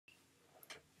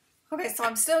Okay, so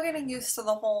I'm still getting used to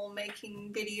the whole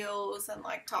making videos and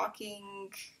like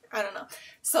talking. I don't know.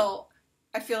 So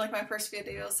I feel like my first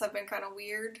videos have been kind of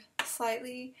weird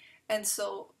slightly, and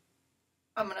so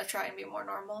I'm gonna try and be more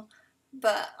normal.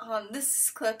 But on this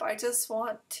clip, I just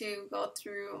want to go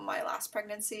through my last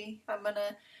pregnancy. I'm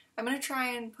gonna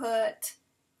try and put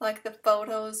like the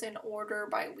photos in order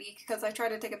by week because I try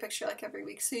to take a picture like every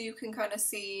week so you can kind of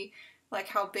see like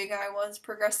how big I was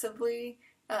progressively.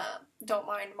 Don't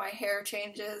mind my hair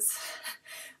changes.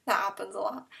 That happens a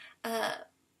lot.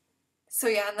 So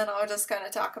yeah, and then I'll just kind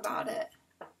of talk about it.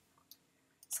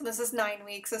 So this is 9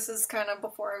 weeks. This is kind of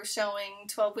before I was showing.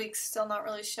 12 weeks, still not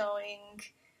really showing.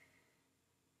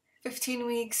 15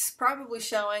 weeks, probably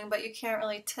showing, but you can't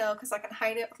really tell because I can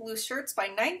hide it with loose shirts. By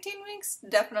 19 weeks,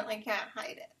 definitely can't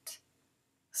hide it.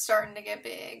 Starting to get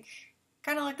big.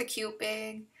 Kind of like the cute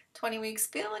big. 20 weeks,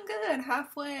 feeling good,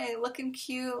 halfway, looking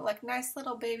cute, like nice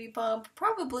little baby bump.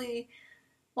 Probably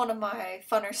one of my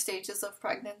funner stages of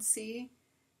pregnancy.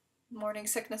 Morning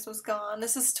sickness was gone.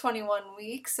 This is 21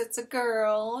 weeks. It's a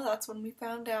girl. That's when we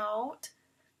found out.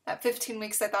 At 15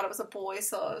 weeks, I thought it was a boy,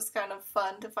 so it was kind of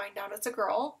fun to find out it's a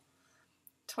girl.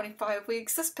 25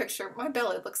 weeks. This picture, my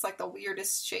belly looks like the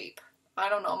weirdest shape. I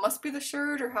don't know, it must be the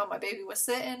shirt or how my baby was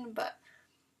sitting, but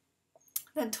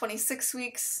then 26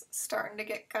 weeks, starting to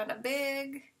get kind of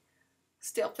big.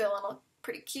 Still feeling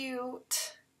pretty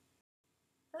cute.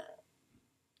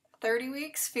 30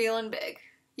 weeks, feeling big.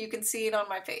 You can see it on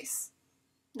my face.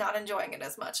 Not enjoying it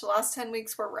as much. The last 10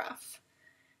 weeks were rough.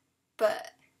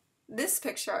 But this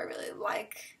picture I really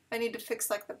like. I need to fix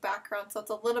like the background so it's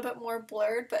a little bit more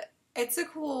blurred, but it's a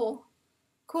cool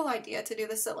idea to do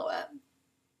the silhouette.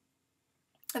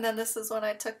 And then this is when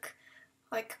I took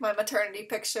like my maternity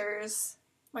pictures.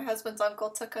 My husband's uncle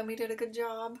took them. He did a good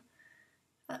job.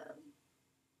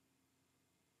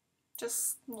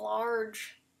 Just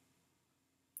large.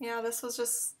 Yeah, this was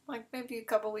just like maybe a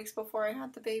couple weeks before I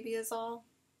had the baby is all.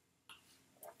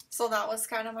 So that was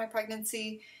kind of my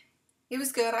pregnancy. It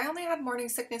was good. I only had morning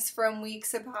sickness from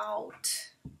weeks about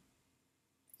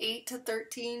 8 to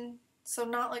 13. So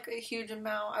not like a huge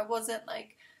amount. I wasn't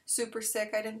like super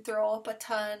sick. I didn't throw up a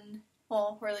ton.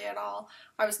 Well, really at all.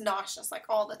 I was nauseous like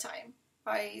all the time.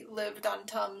 I lived on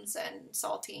Tums and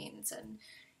saltines, and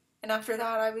after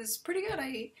that I was pretty good.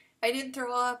 I didn't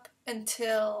throw up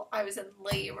until I was in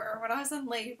labor. When I was in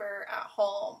labor at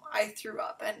home, I threw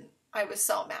up and I was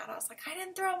so mad. I was like, I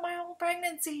didn't throw up my whole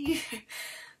pregnancy.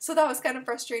 So that was kind of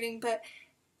frustrating, but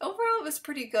overall it was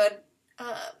pretty good.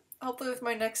 Hopefully with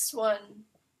my next one,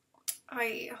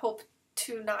 I hope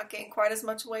to not gain quite as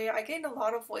much weight. I gained a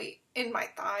lot of weight in my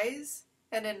thighs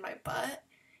and in my butt.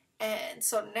 And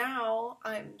so now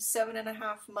I'm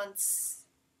 7.5 months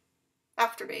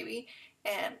after baby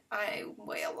and I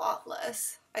weigh a lot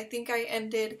less. I think I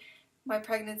ended my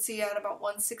pregnancy at about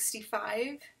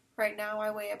 165. Right now I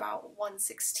weigh about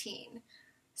 116.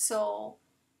 So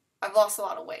I've lost a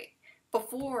lot of weight.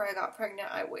 Before I got pregnant,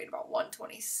 I weighed about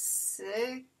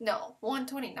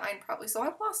 129 probably. So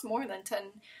I've lost more than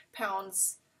 10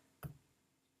 pounds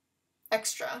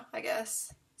extra, I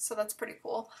guess. So that's pretty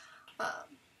cool.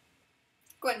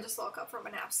 Gwen just woke up from a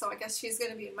nap, so I guess she's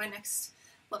going to be in my next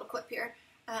little clip here.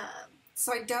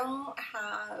 So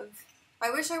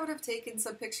I wish I would have taken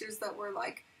some pictures that were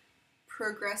like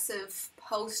progressive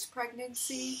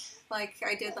post-pregnancy. Like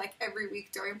I did like every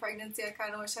week during pregnancy. I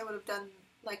kind of wish I would have done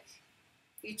like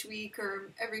each week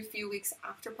or every few weeks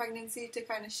after pregnancy to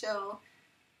kind of show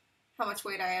how much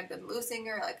weight I had been losing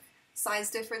or like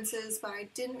size differences, but I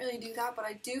didn't really do that. But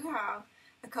I do have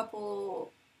a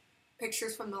couple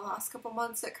pictures from the last couple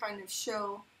months that kind of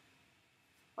show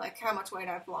like how much weight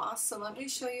I've lost. So let me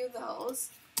show you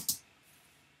those.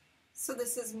 So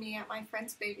this is me at my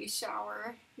friend's baby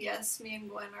shower. Yes, me and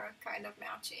Gwen are kind of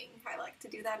matching. I like to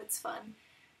do that, it's fun.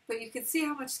 But you can see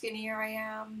how much skinnier I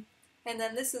am. And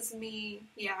then this is me,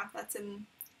 yeah, that's in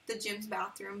the gym's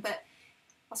bathroom, but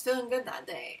I was feeling good that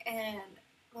day. And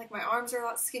like my arms are a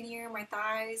lot skinnier, my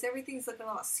thighs, everything's looking a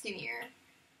lot skinnier.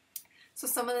 So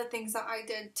some of the things that I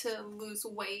did to lose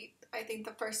weight, I think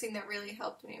the first thing that really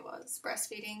helped me was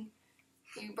breastfeeding.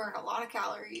 You burn a lot of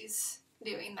calories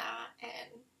doing that,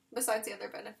 and besides the other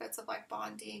benefits of like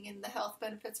bonding and the health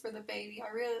benefits for the baby, I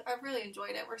really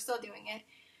enjoyed it. We're still doing it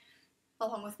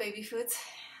along with baby foods,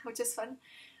 which is fun.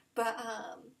 But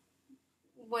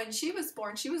when she was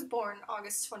born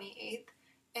August 28th,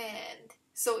 and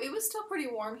so it was still pretty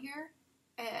warm here,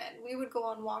 and we would go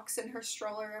on walks in her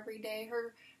stroller every day.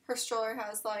 Her stroller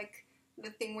has like the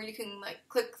thing where you can like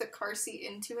click the car seat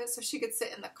into it, so she could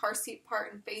sit in the car seat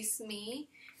part and face me,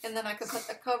 and then I could put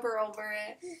the cover over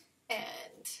it,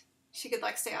 and she could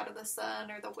like stay out of the sun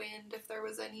or the wind if there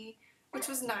was any, which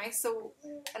was nice. So,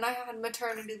 and I had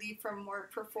maternity leave from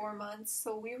work for 4 months,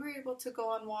 so we were able to go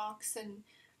on walks and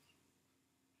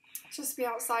just be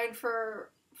outside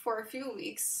for a few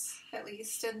weeks at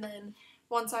least. And then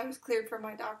once I was cleared from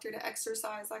my doctor to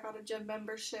exercise, I got a gym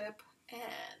membership,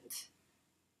 and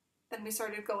then we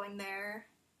started going there.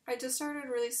 I just started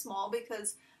really small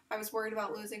because I was worried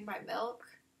about losing my milk.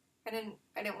 I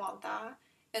didn't want that.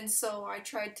 And so I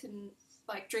tried to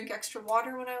like drink extra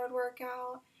water when I would work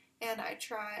out, and I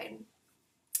tried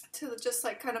to just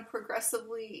like kind of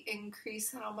progressively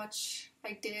increase how much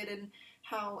I did and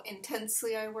how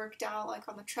intensely I worked out, like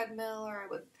on the treadmill, or I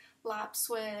would lap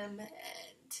swim.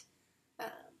 And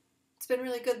it's been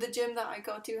really good. The gym that I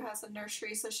go to has a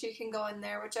nursery, so she can go in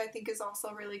there, which I think is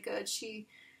also really good.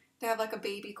 They have like a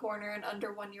baby corner, an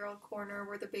under 1-year-old corner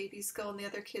where the babies go and the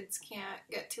other kids can't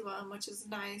get to them, which is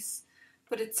nice.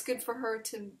 But it's good for her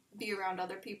to be around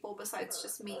other people besides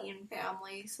just me and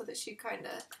family, so that she kind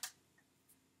of,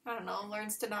 I don't know,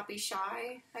 learns to not be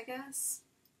shy, I guess.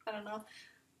 I don't know.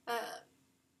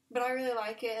 But I really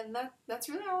like it, and that's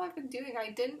really all I've been doing.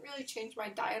 I didn't really change my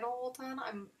diet a whole ton.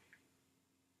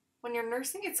 When you're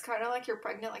nursing, it's kind of like you're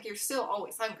pregnant. Like, you're still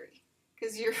always hungry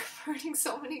because you're burning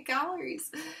so many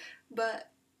calories. But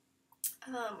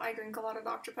I drink a lot of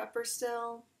Dr. Pepper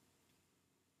still.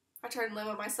 I try to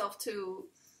limit myself to,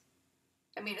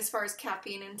 I mean, as far as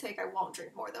caffeine intake, I won't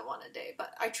drink more than 1 a day,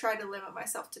 but I try to limit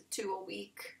myself to 2 a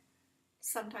week.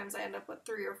 Sometimes I end up with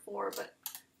 3 or 4, but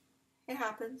it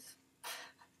happens.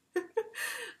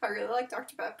 I really like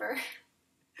Dr. Pepper.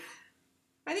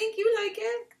 I think you like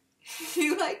it.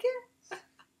 You like it?